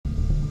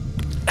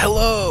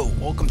Hello!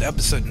 Welcome to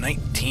episode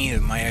 19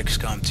 of my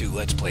XCom 2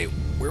 Let's Play.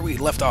 Where we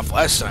left off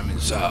last time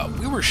is,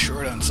 we were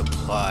short on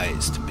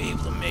supplies to be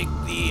able to make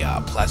the,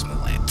 plasma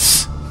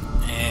lance.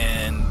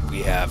 And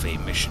we have a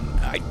mission.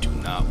 I do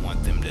not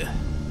want them to...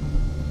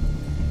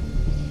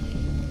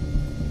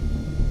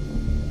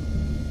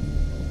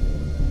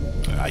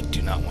 I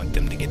do not want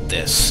them to get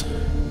this.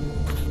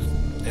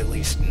 At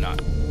least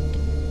not...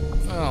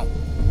 Well...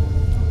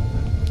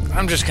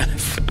 I'm just gonna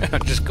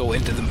just go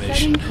into the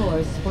mission. Setting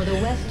course for the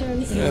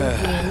Western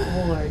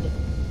European Ward.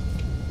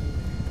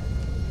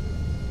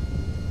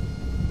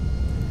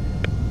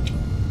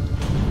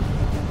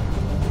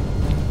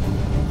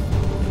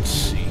 Let's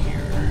see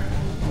here.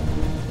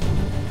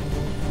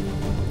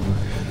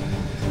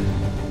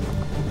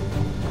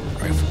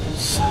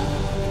 Rifles.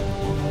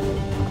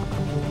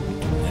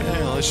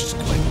 Yeah, let's just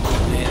go ahead and put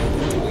it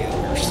in the way that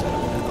we're set up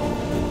now.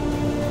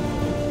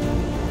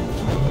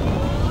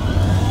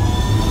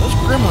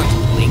 Gremlins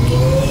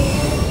blinking.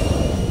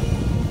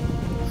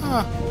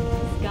 Huh.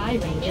 Sky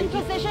Ranger In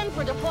position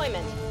for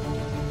deployment.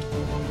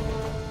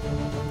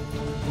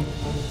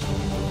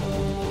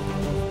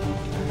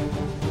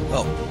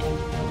 Well,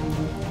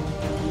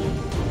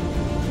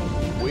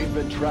 we've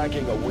been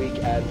tracking a weak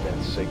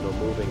advent signal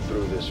moving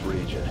through this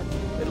region.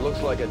 It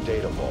looks like a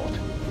data vault,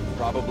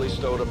 probably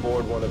stowed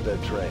aboard one of their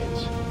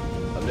trains.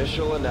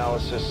 Initial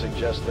analysis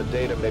suggests the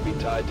data may be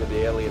tied to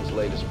the aliens'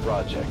 latest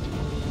project.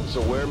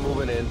 So we're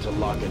moving in to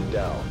lock it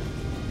down.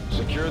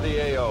 Secure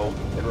the AO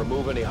and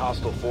remove any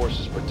hostile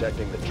forces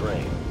protecting the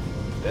train.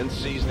 Then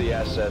seize the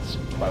assets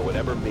by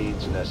whatever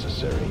means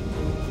necessary.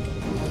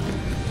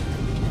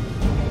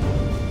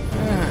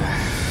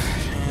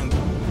 And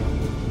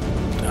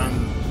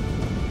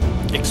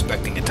I'm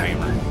expecting a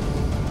timer.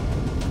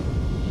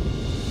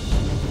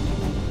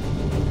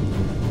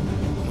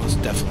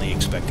 Most definitely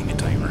expecting a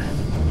timer.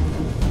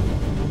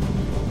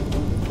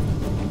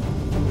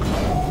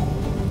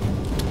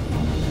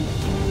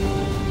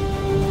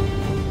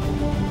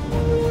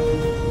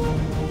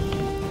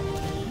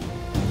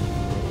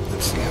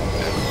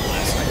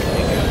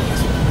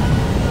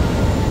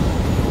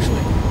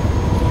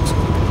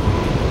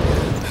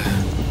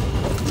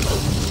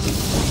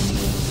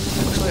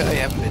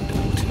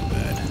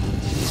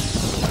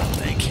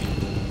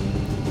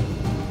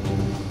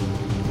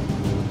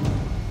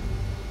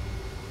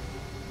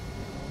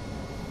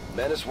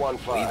 Menace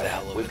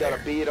 1-5, we've got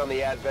a bead on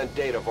the Advent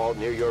data vault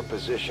near your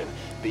position.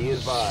 Be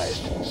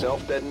advised,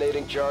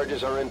 self-detonating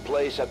charges are in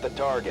place at the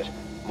target.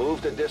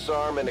 Move to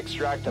disarm and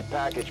extract the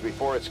package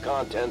before its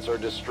contents are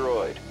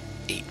destroyed.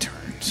 8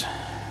 turns.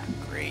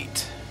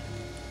 Great.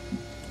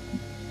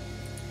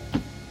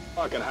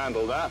 I can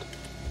handle that.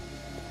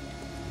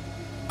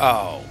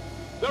 Oh.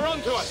 They're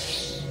onto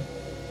us!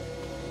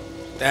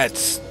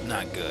 That's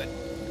not good.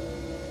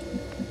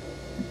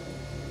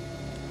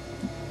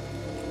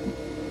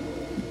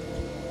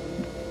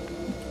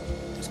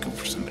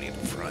 For somebody up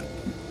front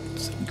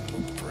so we can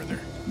move further.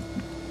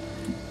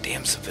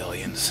 Damn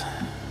civilians.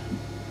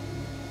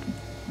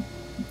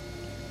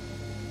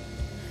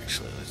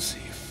 Actually, let's see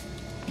if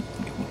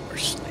we get one of our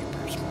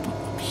snipers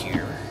up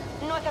here.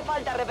 No hace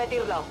falta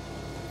repetirlo.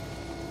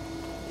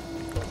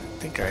 I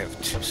think I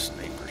have 2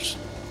 snipers.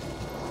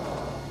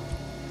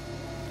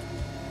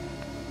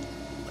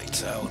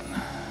 Lights out.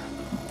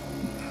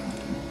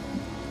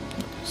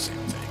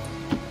 Same thing.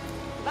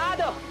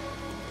 Vado.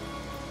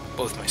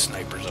 Both my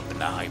snipers up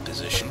in a high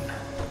position.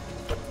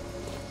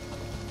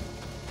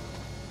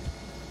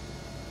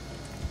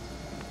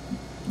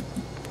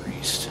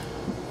 Priest.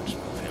 Just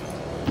move him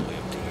all the way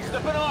up to here.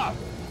 Stepping off!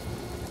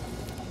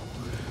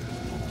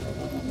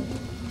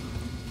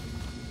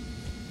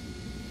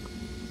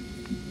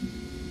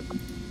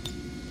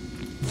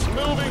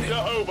 Moving to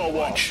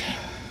Overwatch.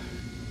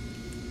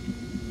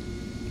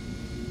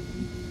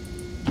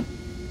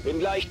 Bin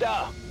gleich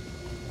da.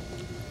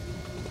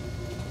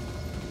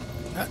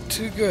 Not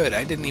too good.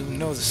 I didn't even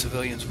know the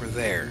civilians were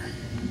there.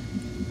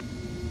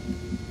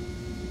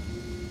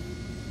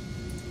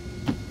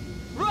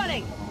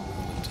 Running.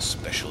 Move the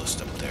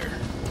specialist up there.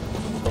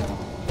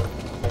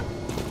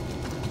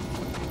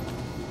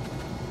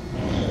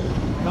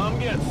 Come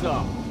get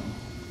some.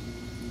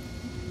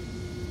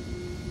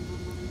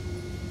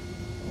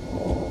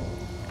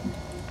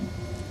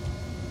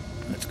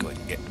 Let's go ahead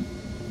and get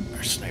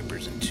our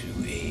snipers into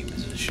a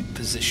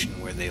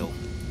position where they'll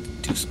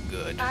do some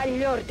good. Agli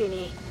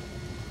ordini.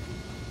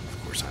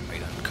 Of course, I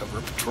might uncover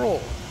a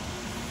patrol.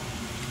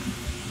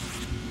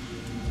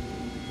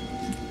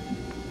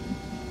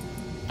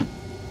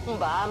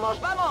 Vamos,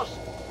 vamos.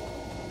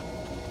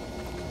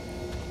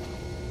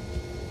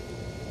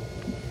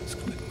 Let's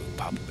go ahead and move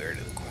Papa Bear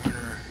to the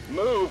corner.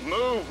 Move,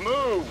 move,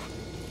 move!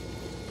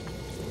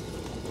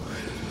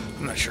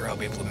 I'm not sure I'll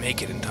be able to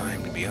make it in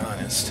time, to be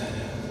honest.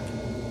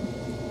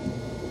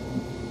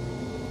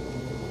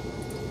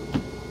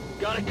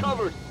 Got it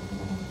covered!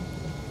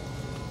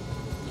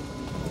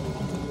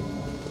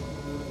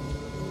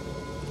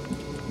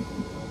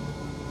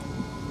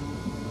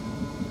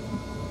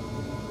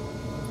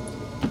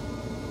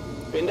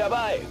 Bin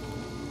dabei.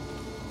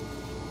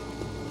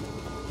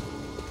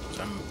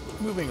 I'm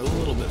moving a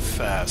little bit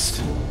fast.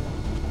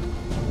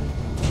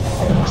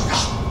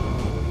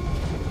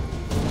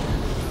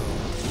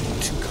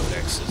 Two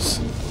codexes.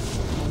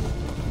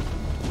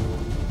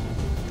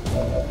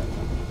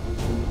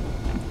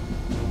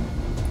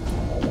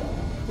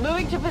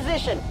 Moving to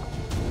position.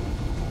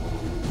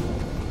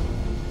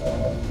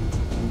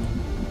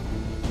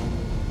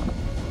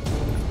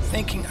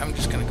 Thinking I'm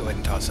just gonna go ahead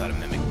and toss out a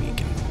mimic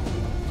beacon.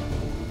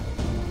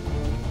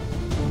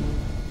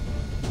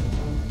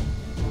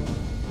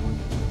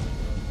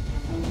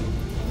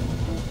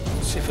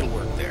 See if it'll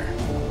work there.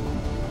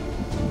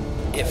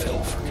 If it'll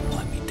freaking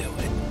let me do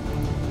it.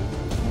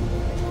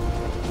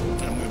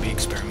 I'm gonna be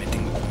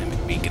experimenting with the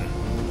mimic beacon.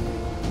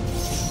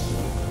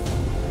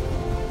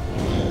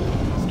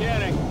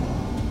 Scanning.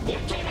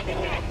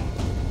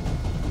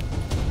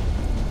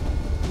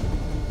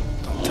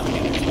 Don't tell me.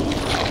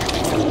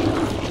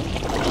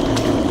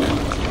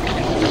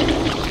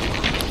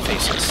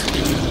 Faceless.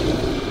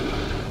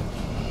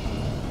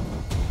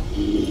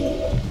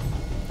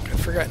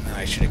 I've forgotten that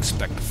I should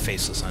expect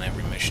faceless on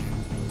every mission.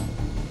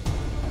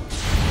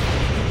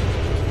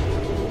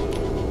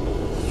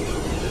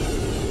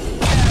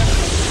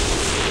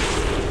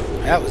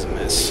 That was a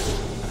miss.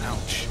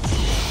 Ouch.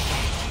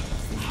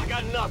 I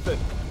got nothing.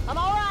 I'm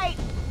all right.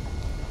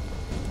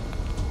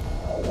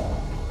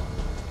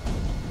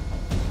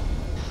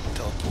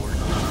 Teleport.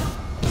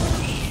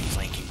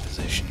 Flanking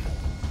position.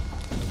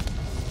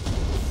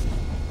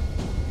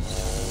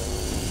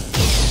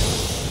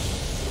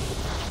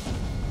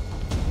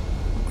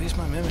 At least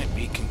my mimic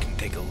beacon can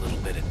take a little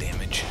bit of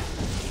damage.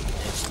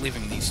 It's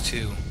leaving these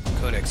two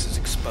codexes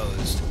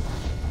exposed.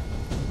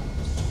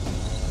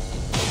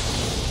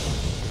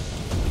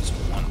 At least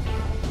one of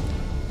them.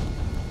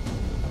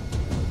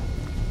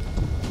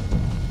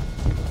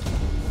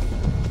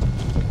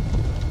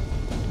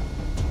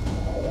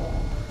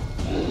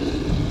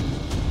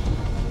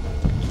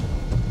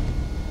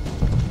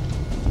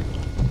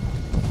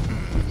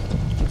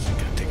 Is it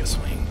gonna take a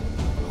swing?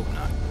 Hope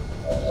not.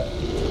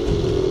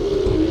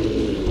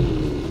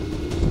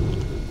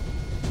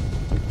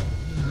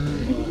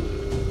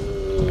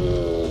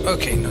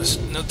 Okay, no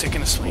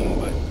taking a swing,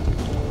 but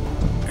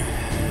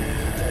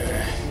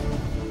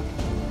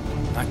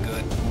not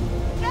good.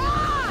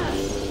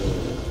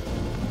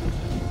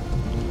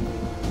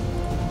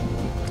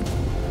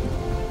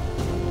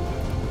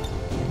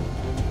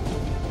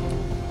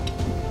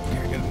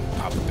 Here, I gotta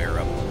pop a bear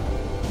up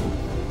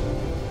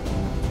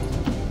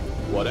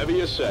Whatever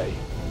you say.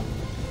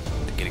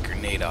 to get a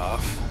grenade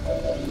off.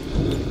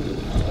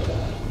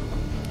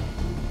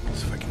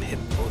 So if I can hit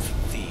both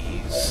of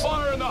these,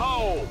 Fire in the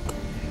hole.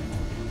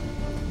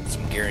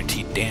 some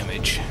guaranteed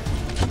damage.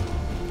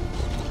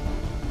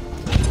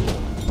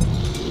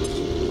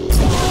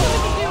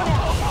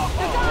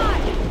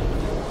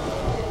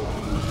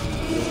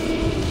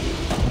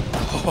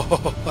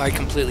 Oh, I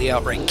completely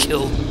outright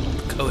killed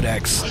the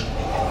Codex. Okay,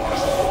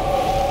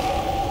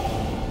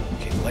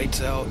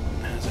 lights out.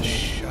 Has a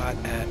shot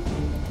at...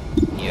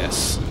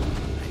 Yes.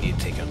 I need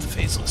to take out the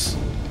Faceless.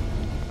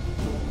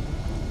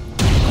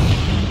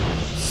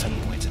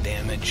 7 points of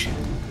damage.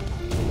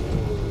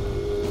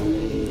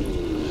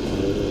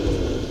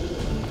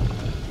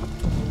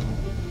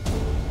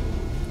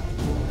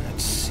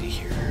 Let's see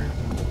here.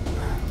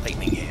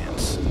 Lightning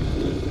hands.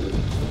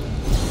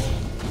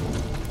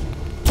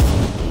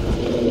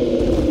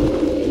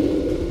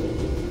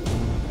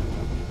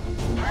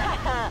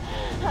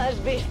 ¿Has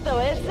visto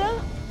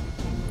eso?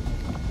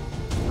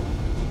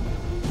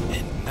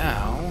 And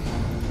now,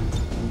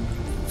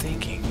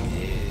 thinking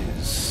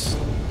is...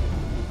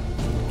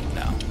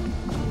 No,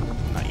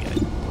 not yet.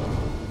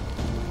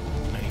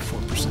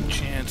 94%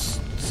 chance.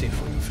 Let's see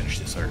if we can finish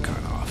this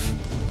Archon off.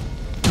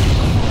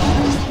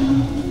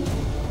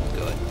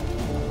 Good.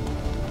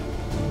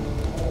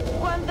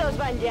 ¿Cuántos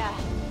van ya?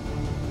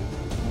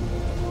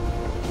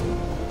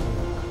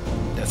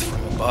 Death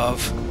from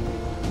above.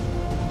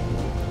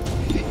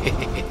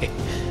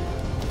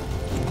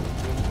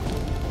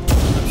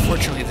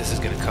 Unfortunately, this is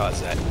going to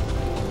cause that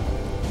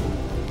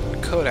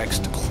Codex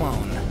to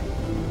clone.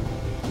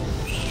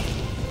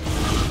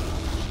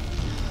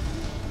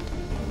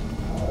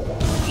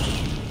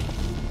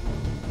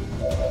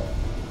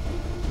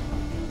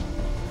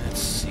 Let's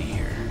see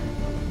here.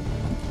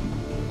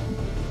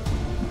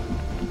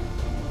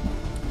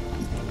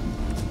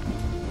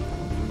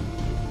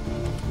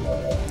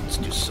 Let's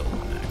do solo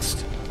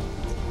next.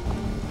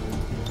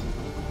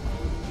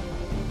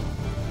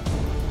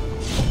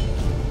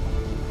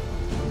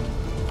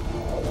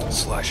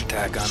 Slash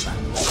attack on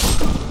the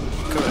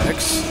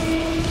Codex.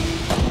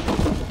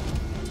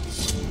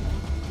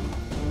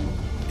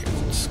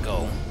 Here's its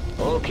skull.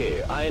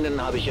 Okay, einen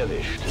habe ich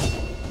erwischt.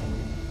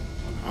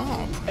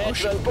 Oh,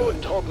 promotion.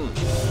 Bodentruppen.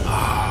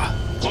 Ah,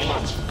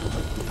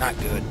 not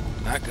good.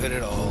 Not good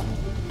at all.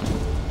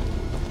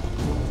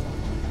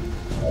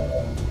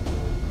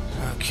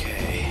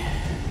 Okay.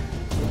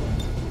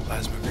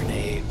 Plasma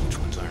grenade. Which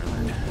one's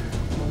armored?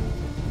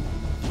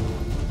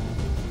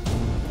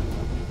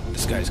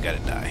 This guy's gotta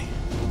die.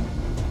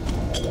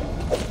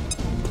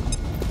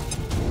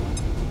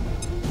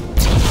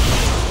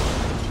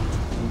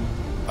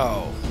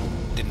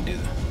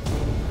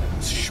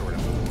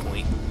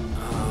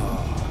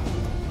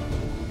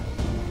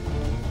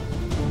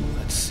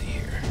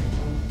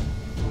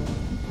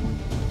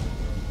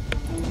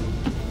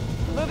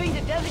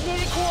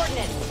 designated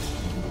coordinates.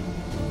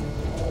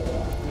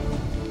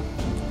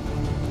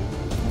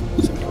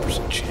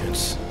 70%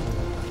 chance.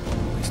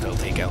 At least I'll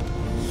take out.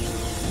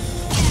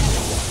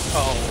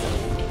 Oh.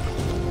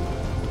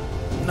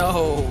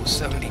 No,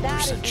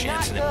 70%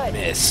 chance and it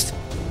missed.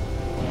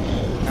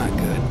 Not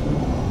good.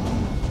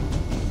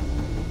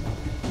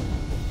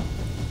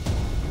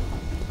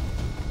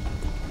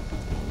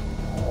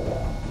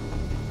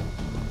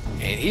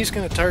 And he's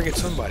gonna target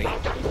somebody.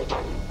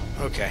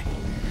 Okay.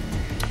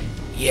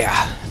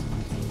 Yeah.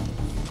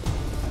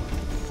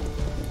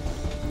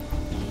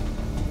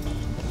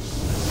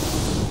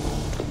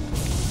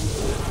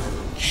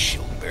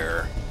 Shield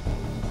bearer.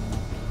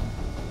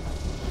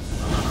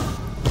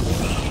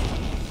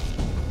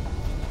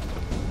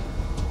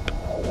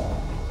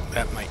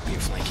 That might be a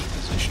flanking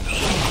position.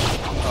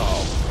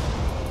 Oh.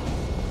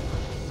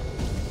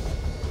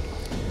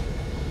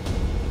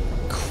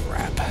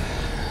 Crap.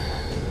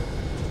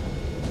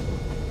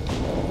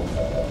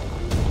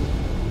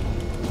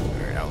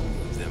 Alright, I'll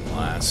move them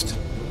last.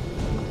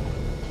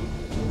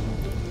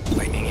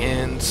 Lightning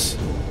hands.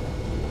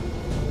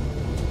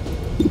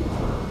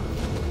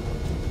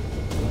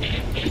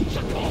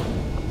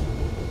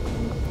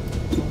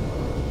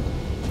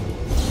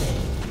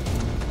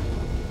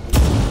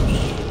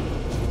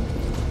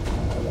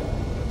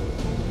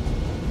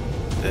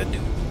 That do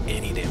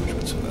any damage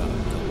whatsoever.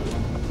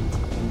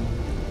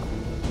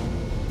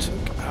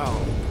 Took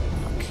out.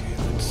 Okay,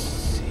 let's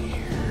see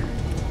here.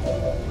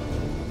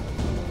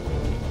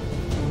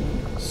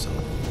 So.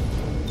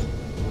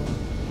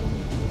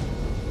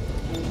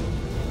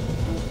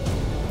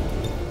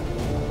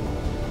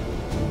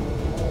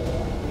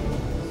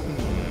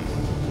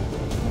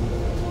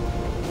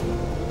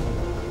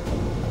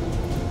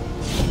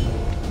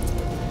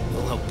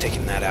 Will help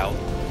taking that out.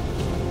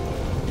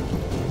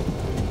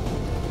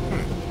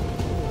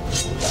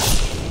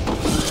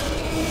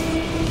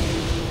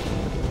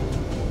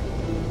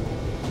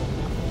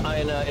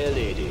 Einer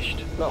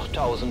erledigt. Noch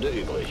Tausende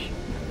übrig.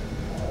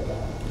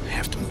 I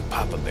have to move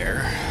Papa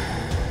Bear.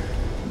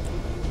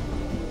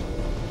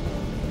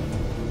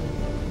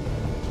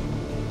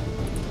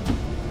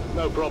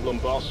 No problem,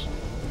 boss.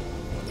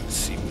 Let's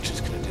see which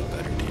is going to do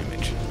better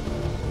damage.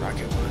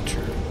 Rocket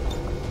launcher.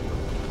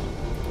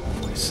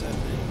 47,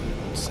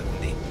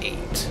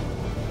 78.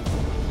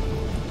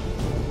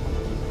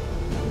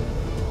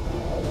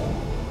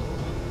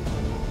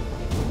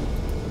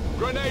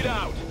 Grenade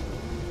out!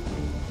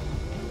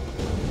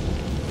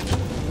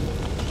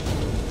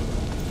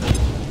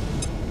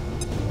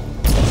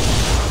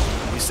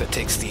 At least that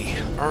takes the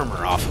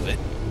armor off of it.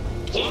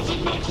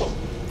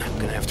 I'm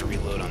gonna have to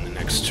reload on the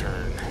next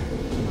turn.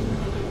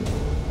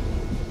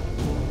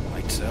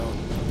 Lights out.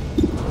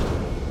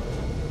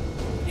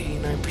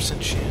 89%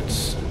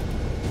 chance.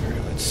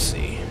 Alright, let's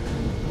see.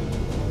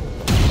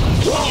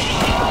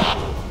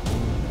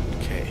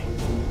 Okay.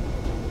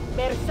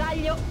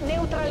 Bersaglio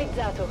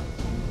neutralizzato.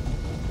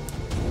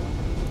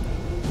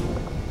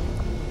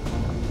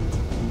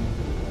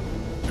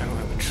 I don't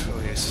have a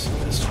choice.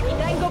 This one.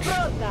 Tengo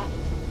pronta.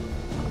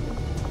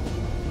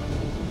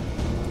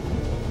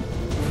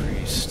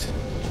 Priest.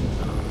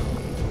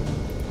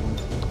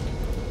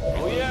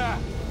 Oh yeah!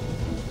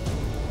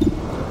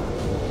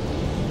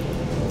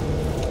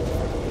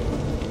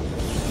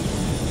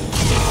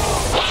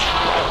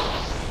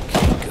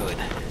 Okay, good.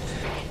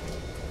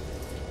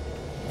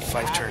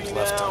 5 turns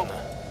left on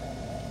the...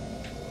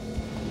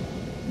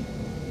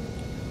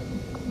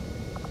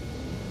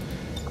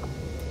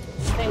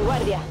 En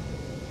guardia.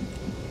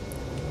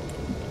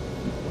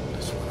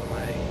 This one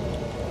away.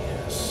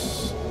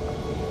 Yes.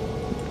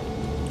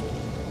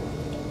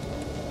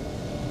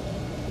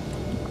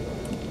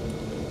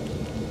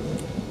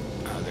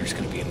 There's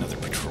going to be another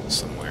patrol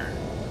somewhere.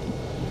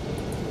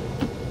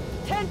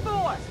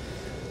 10-4.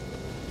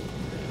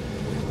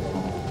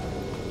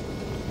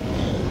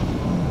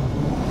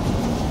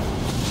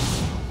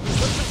 Put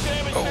some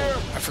damage Oh, here!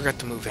 I forgot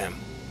to move him.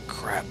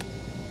 Crap.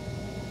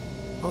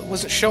 Well, it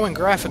wasn't showing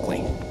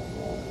graphically.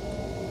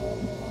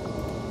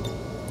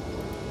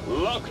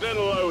 Locked and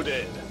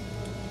loaded.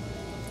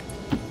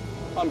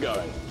 I'm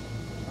going.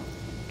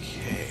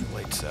 Okay,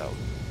 lights out.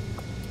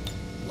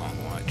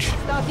 Long watch.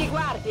 Sto di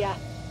guardia.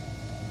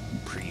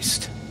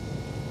 Priest.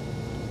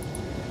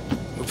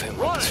 Move him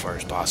up as far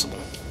as possible.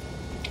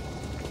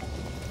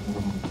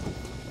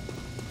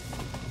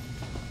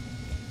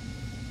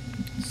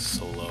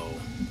 Solo.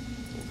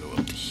 We'll go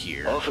up to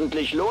here.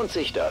 Hoffentlich lohnt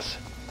sich das.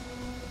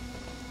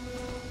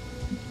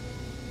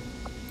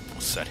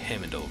 We'll set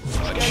him into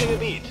Scanning Overwatch. the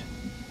beat.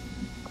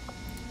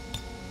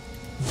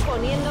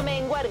 Poniéndome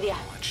en guardia.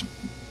 Watch.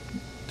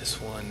 This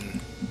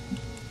one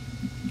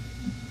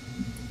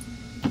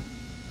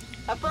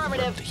up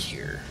Affirmative. to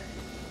here.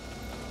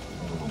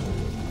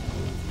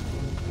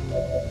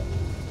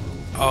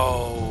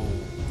 Oh,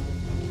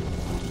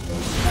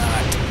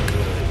 not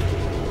good.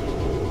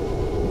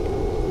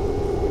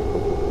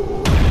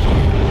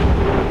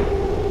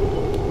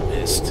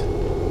 Missed.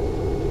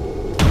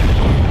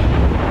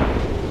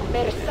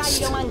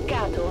 Bersaglio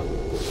mancato.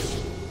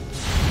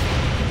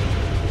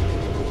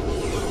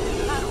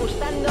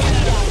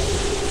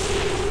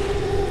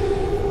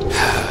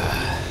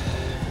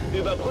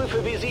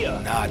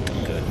 not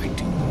good. I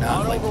do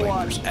not like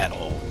Vipers at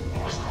all.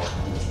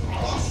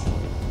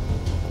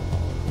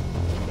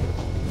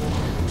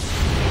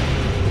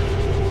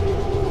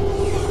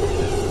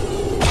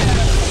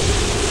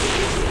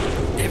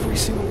 Every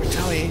single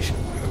retaliation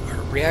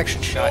or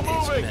reaction shot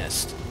is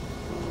missed.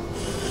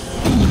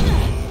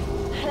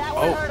 That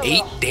one hurt Oh, a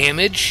 8 little.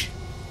 damage?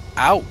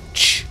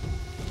 Ouch.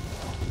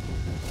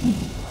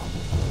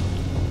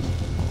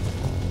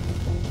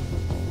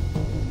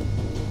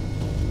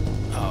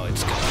 Oh,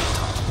 it's gonna be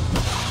tough.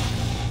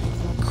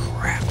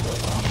 Crap.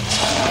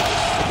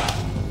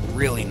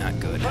 Really not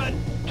good.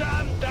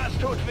 Verdammt, das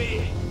tut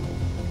weh.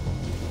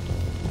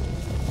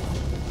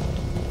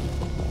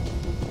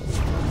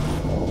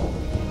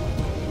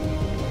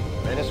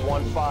 Menace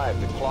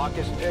 1-5, the clock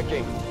is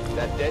ticking.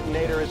 That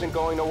detonator isn't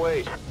going to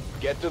wait.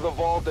 Get to the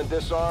vault and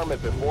disarm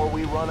it before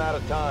we run out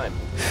of time.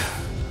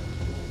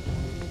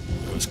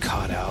 I was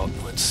caught out.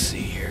 Let's see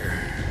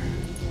here.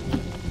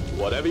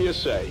 Whatever you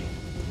say.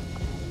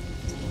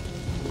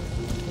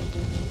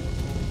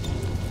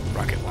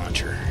 Rocket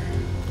launcher.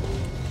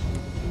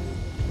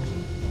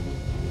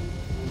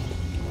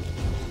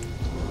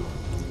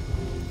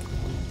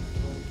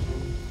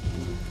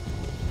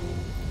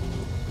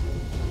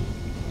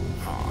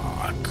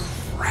 Aw,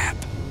 crap.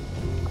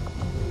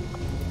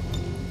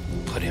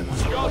 Put him on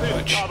the Got him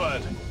watch.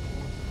 covered.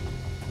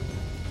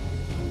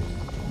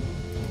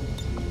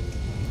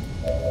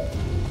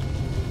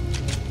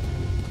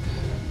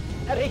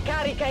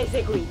 Ricarica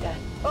eseguita.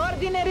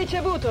 Ordine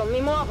ricevuto,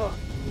 mi muovo.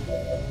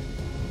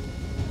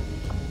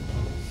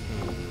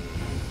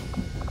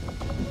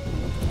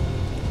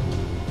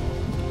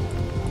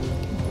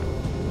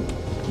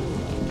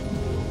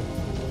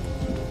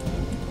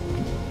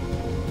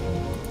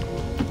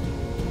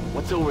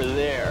 What's over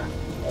there?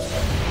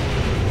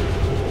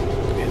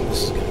 And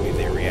this is going to be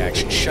their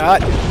reaction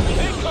shot.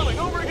 Incoming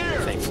over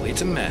here. Thankfully,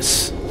 it's a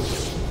miss.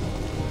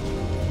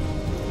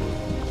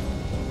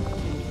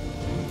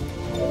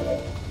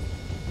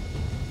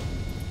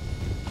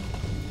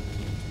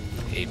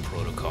 A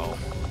protocol.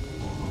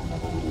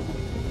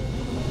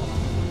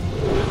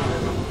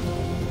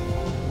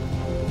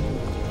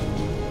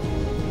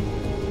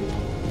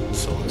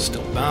 Soul is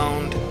still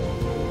bound.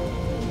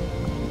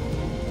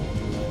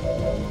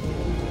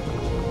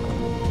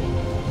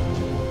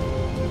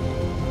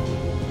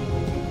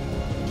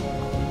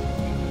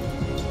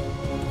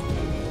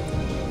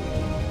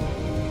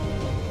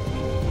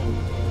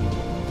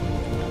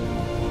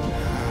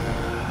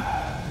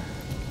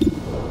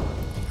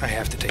 I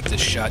have to take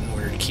this shot in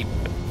order to keep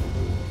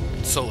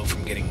Solo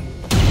from getting...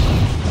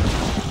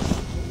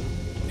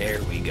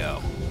 There we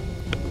go.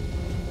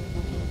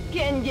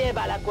 ¿Quién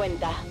lleva la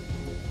cuenta?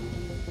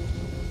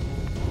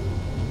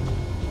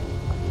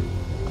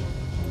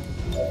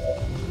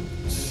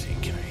 Let's see,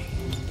 can I...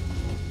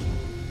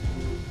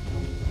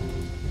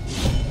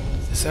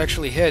 This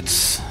actually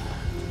hits.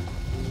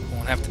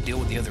 Won't have to deal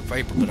with the other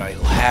Viper, but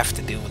I'll have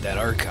to deal with that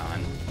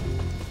Archon.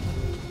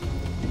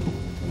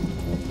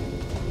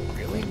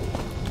 Really?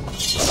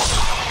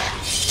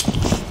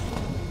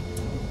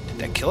 Did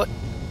that kill it?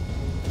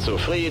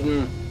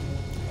 Zufrieden.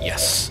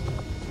 Yes.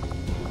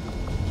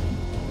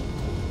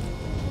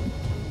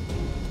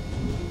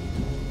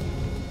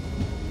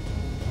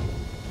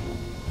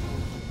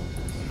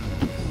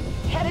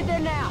 Headed there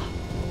now.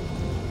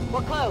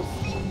 We're close.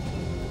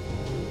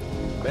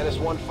 Menace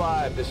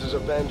 1-5, this is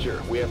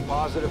Avenger. We have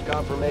positive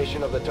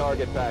confirmation of the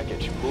target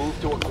package. Move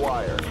to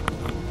acquire.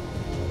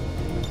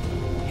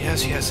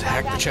 Yes, yes,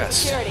 hack the Back to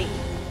chest. security.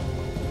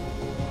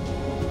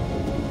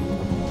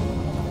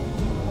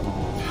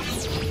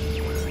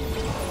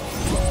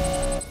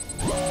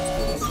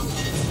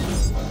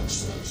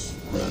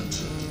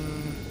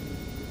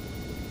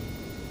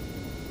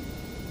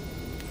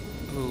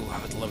 Ooh, I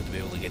would love to be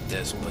able to get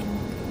this, but...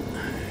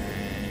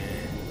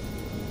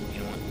 you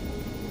know what?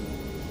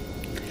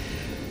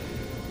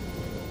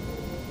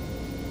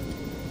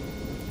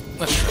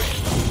 Let's try it.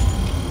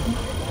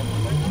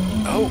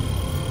 Oh!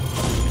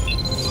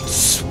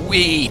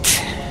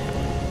 Sweet!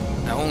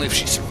 Now only if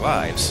she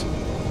survives.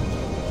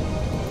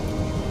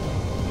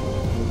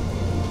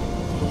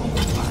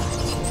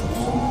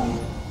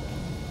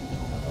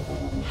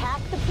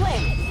 Hack the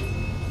planet.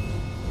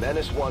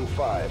 Menace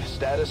 1-5,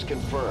 status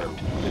confirmed.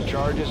 The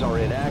charges are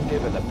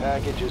inactive and the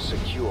package is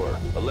secure.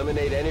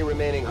 Eliminate any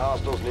remaining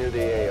hostiles near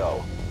the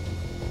AO.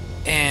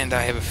 And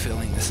I have a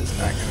feeling this is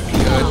not going to be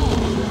good.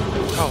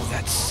 Oh,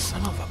 that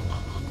son of a...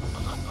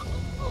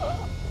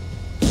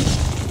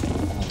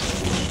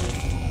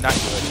 Not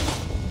good.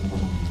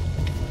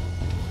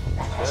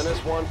 Menace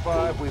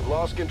 1-5, we've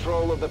lost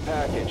control of the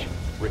package.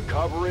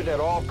 Recover it at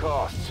all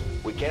costs.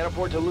 We can't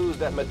afford to lose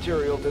that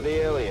material to the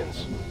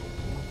aliens.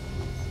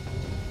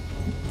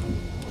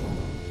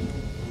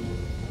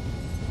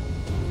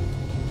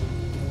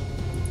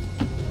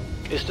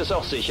 Ist es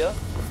auch sicher?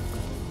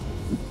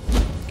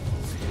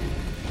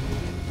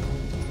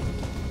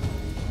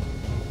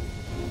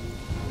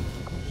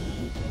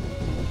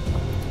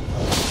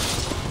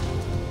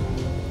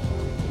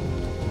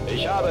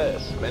 Ich habe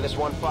es. Menace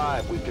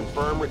 1-5, we've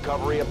confirmed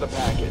recovery of the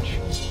package.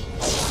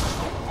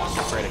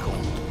 critical.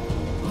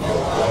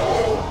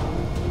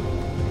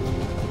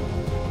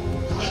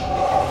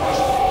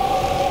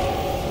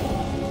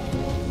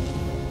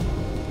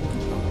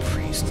 What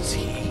priest is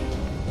he?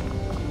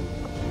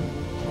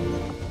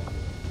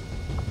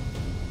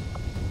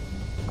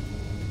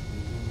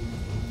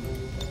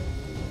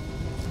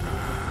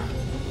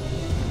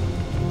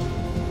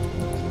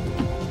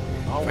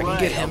 All If I can right,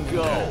 get him I'll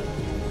go.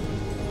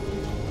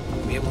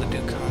 be able to do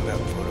combat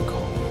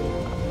protocol.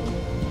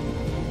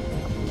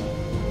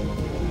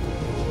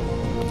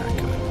 Not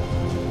good.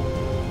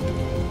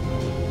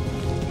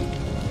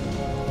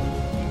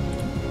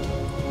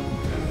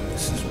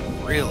 This is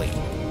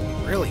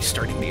really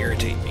starting to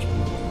irritate me.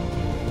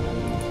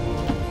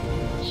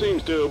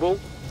 Seems doable.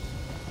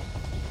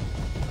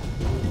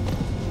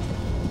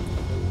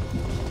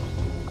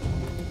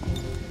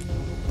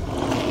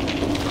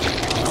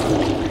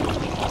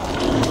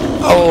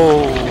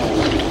 Oh!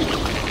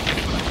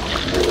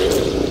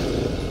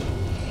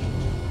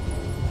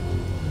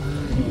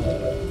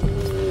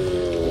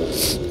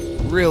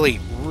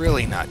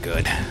 Really not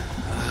good.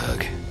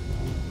 Ugh.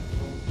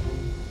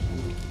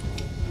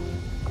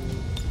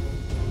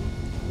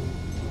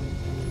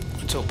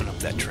 Let's open up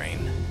that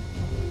train.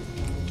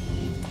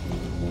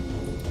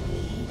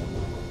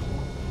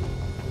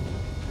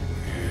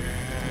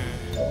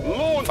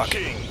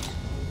 Launching.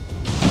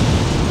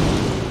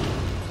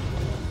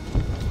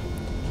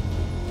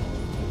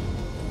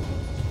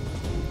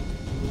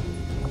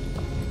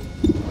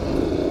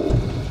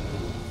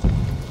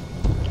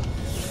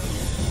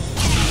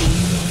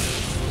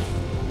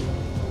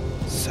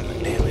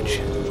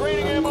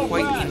 Training ammo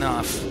Quite back.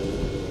 enough.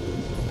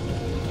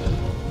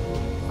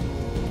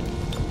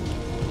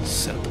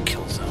 Set up a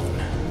kill zone.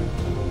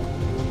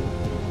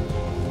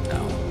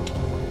 No.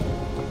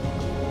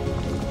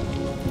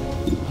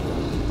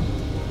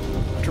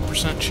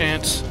 100%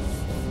 chance.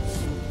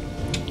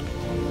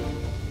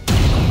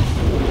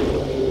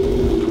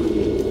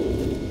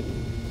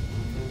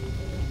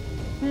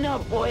 No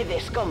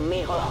puedes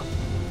conmigo.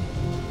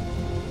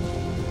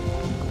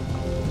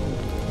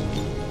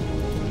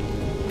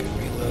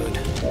 Reload.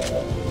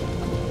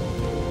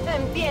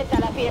 Empieza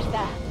la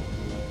fiesta.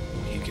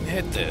 You can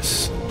hit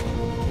this.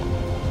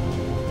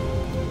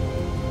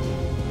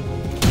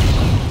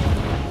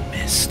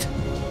 Missed.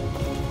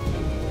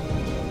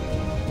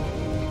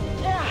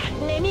 Ah,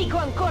 nemico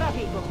ancora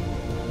vivo.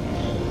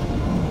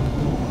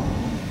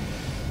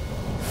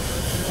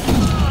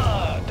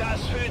 Ah, das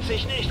fühlt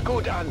sich nicht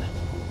gut an.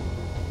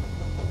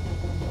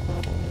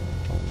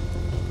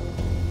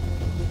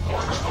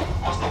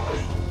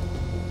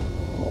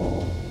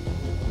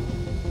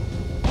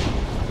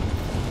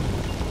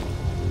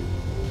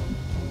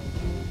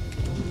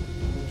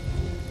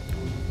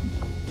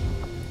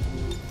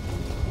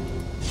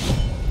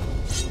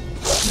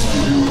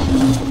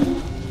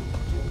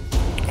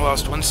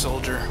 Lost one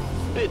soldier.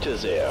 Bitte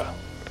sehr.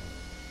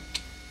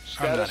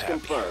 Status happy.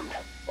 confirmed.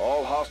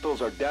 All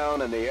hostiles are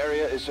down and the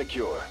area is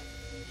secure.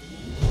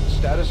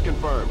 Status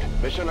confirmed.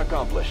 Mission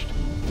accomplished.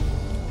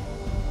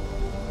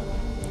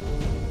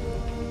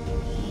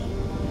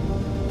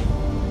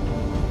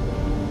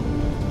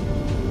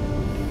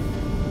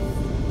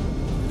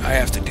 I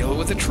have to deal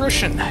with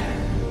attrition.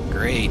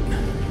 Great.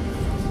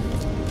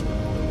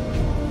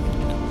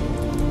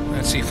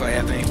 Let's see if I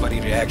have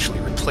anybody to actually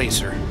replace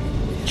her.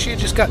 She had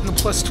just gotten the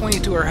plus 20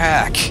 to her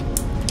hack.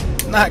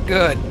 Not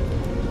good.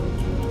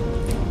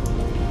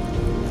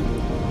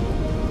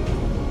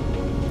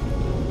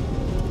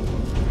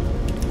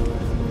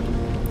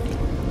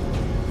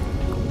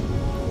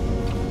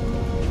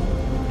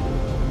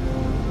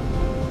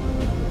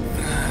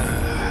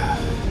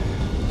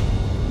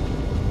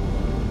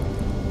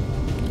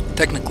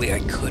 Technically, I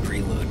could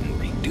reload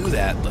and redo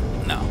that, but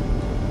no.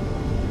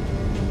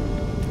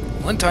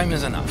 One time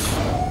is enough.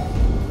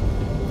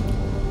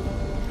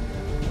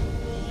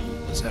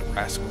 Was that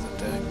Rascal's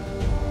attack?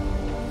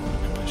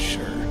 I'm not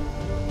sure.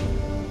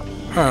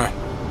 Huh.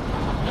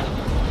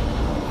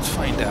 Let's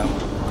find out.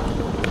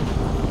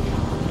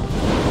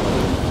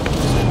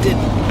 'Cause it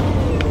didn't.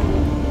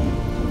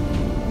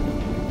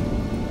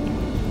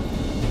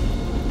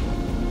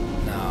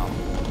 No.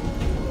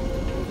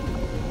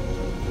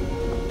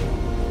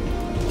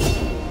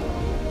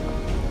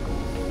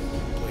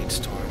 Blade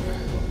Storm.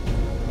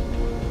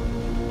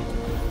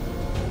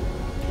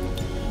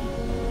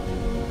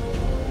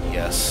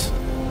 Yes.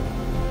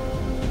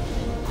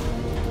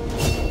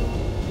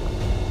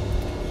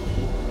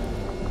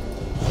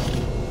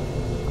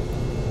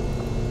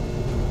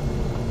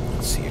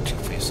 Let's see your two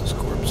faceless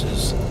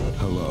corpses.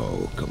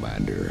 Hello,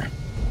 Commander.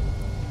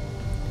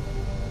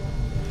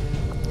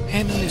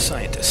 And a new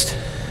scientist.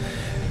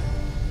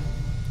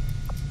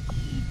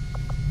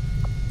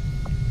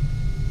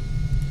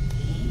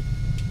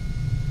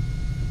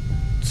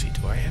 Let's see,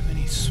 do I have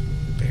any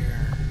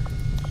spare?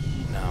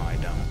 No, I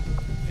don't.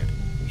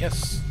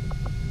 Yes.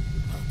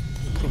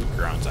 Prove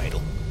ground's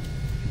idle.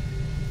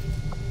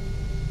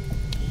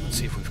 Let's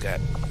see if we've got...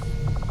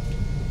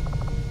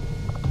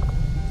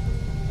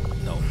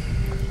 No.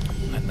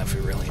 Not enough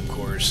beryllium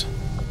cores.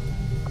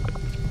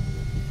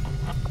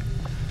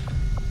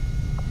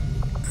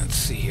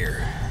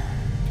 here.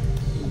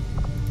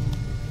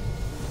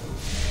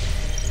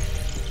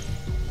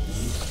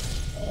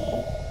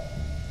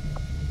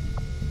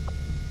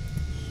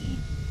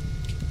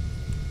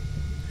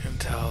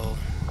 Intel.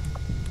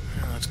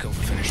 Let's go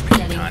finish making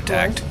Setting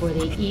contact. course for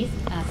the East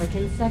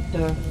African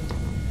sector.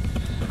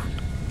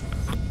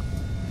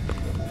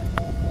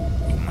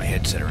 Move my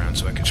headset around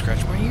so I can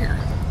scratch my ear.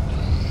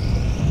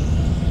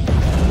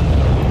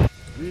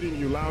 Reading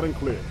you loud and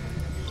clear.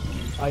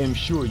 I am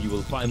sure you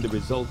will find the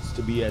results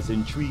to be as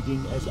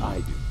intriguing as I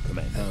do,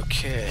 Commander.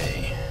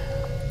 Okay.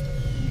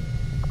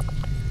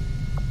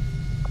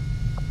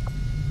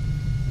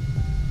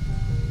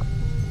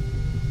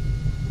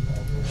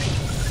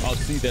 I'll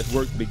see that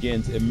work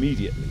begins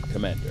immediately,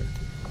 Commander.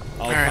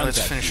 I'll Alright, let's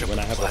contact finish you up when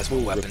I with have a plasma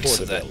full weapons report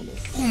so that available.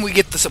 when we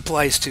get the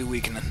supplies too,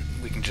 we can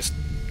just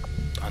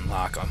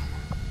unlock them.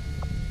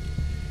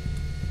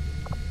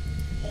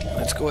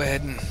 Let's go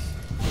ahead and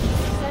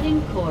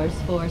Setting course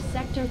for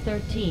Sector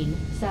 13,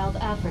 South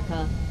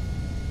Africa.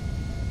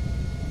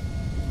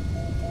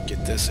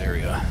 get this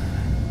area.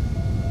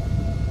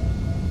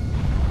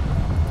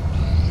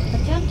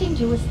 Attempting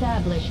to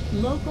establish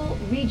local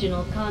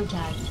regional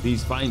contact.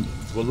 These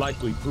findings will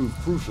likely prove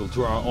crucial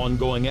to our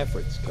ongoing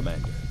efforts,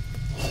 Commander.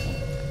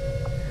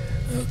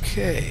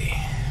 Okay.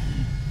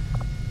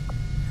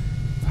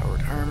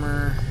 Powered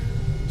armor,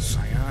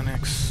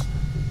 psionics.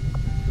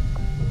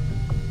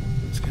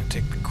 It's gonna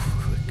take the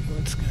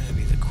what's gonna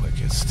be the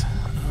quickest?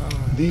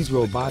 These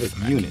robotic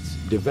units,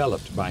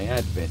 developed by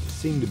Advent,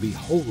 seem to be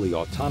wholly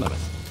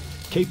autonomous,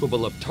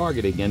 capable of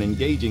targeting and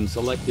engaging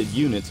selected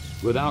units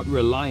without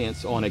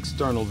reliance on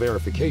external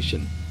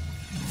verification.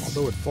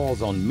 Although it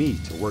falls on me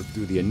to work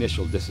through the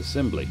initial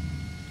disassembly,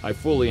 I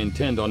fully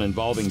intend on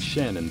involving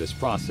Shen in this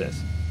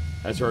process,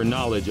 as her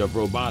knowledge of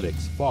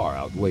robotics far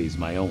outweighs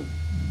my own.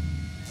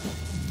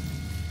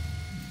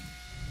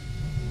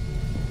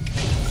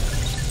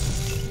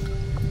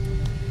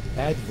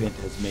 Advent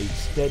has made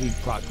steady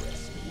progress.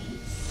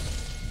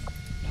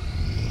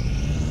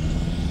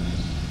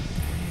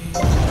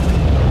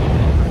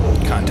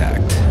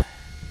 Contact.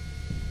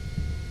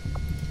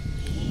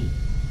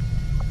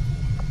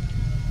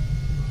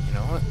 You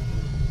know what?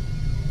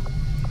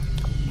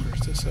 Where's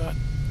this at?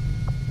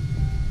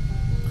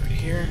 Right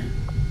here.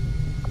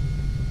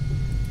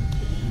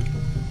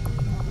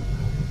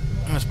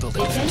 Let's build a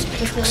Defense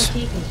defense matrix.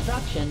 facility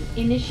construction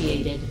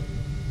initiated.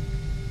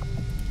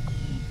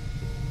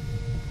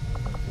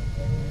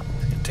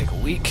 It's gonna take a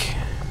week.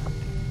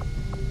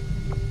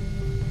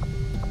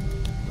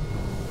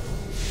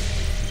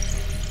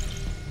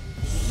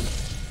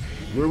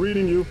 We're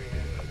reading you.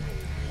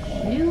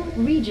 New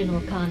regional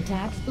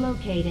contacts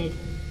located.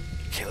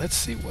 Okay, let's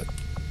see what.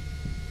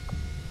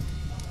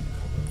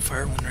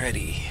 Fire when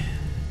ready.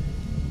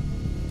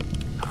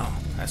 Oh,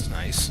 that's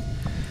nice.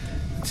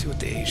 Let's see what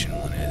the Asian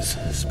one is.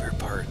 Spare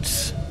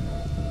parts.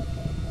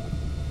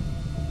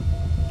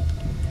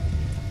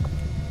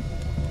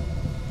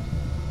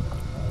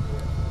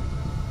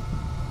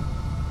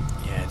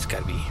 Yeah, it's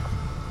gotta be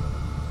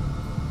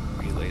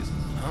relays.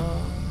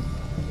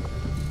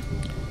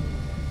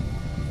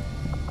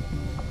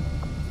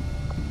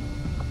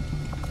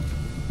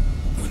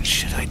 What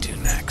should I do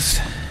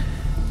next?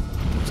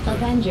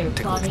 Avenger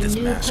Take a look at plotting this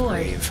new mass course.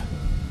 grave.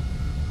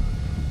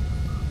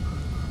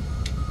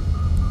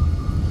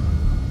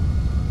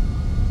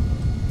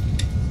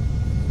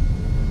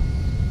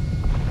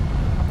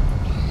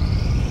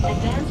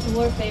 Advanced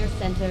Warfare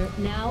Center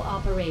now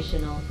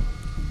operational.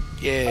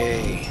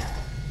 Yay!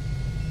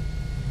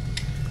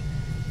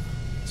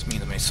 This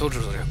means that my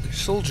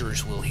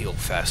soldiers will heal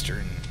faster,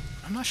 and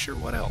I'm not sure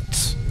what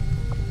else.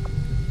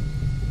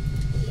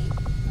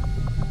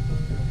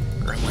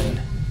 Gremlin.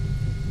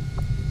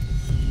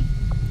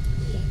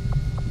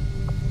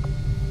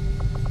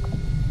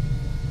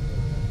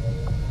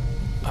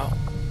 Oh.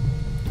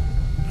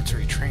 That's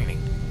retraining.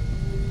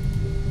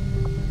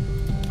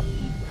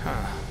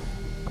 Huh.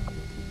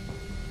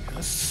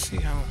 Let's see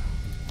how...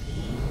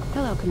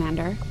 Hello,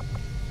 Commander.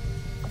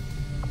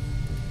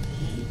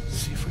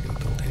 see if we can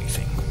build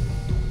anything.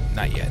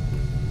 Not yet.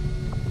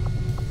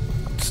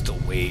 It's still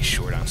way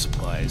short on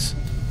supplies.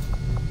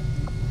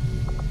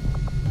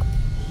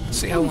 Let's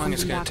see how long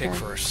it's going to take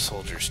for our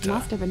soldiers to...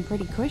 Must have been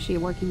pretty cushy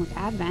working with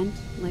Advent,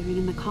 living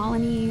in the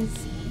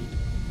colonies.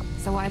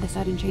 So why the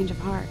sudden change of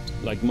heart?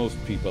 Like most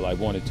people, I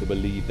wanted to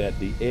believe that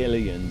the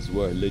aliens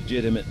were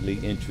legitimately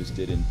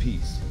interested in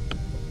peace.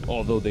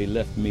 Although they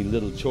left me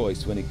little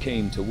choice when it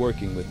came to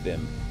working with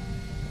them,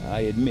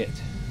 I admit,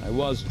 I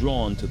was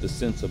drawn to the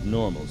sense of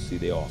normalcy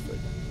they offered.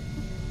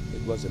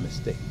 It was a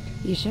mistake.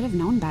 You should have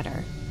known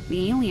better.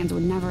 The aliens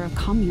would never have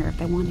come here if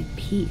they wanted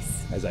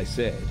peace. As I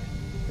said,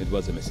 it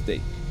was a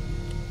mistake.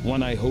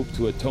 One I hope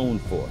to atone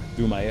for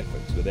through my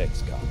efforts with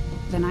XCom.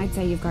 Then I'd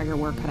say you've got your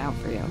work cut out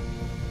for you.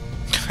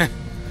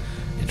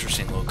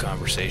 Interesting little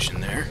conversation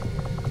there.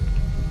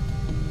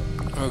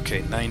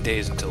 Okay, 9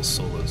 days until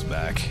Solo's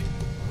back.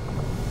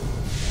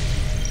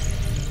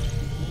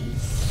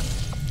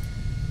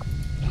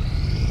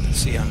 Let's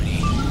see how many...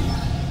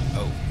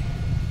 Oh.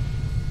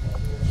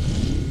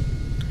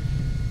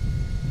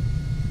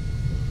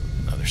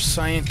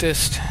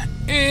 scientist,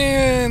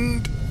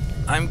 and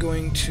I'm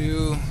going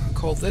to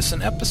call this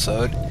an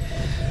episode.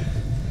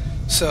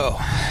 So,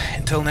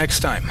 until next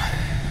time,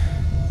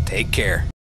 take care.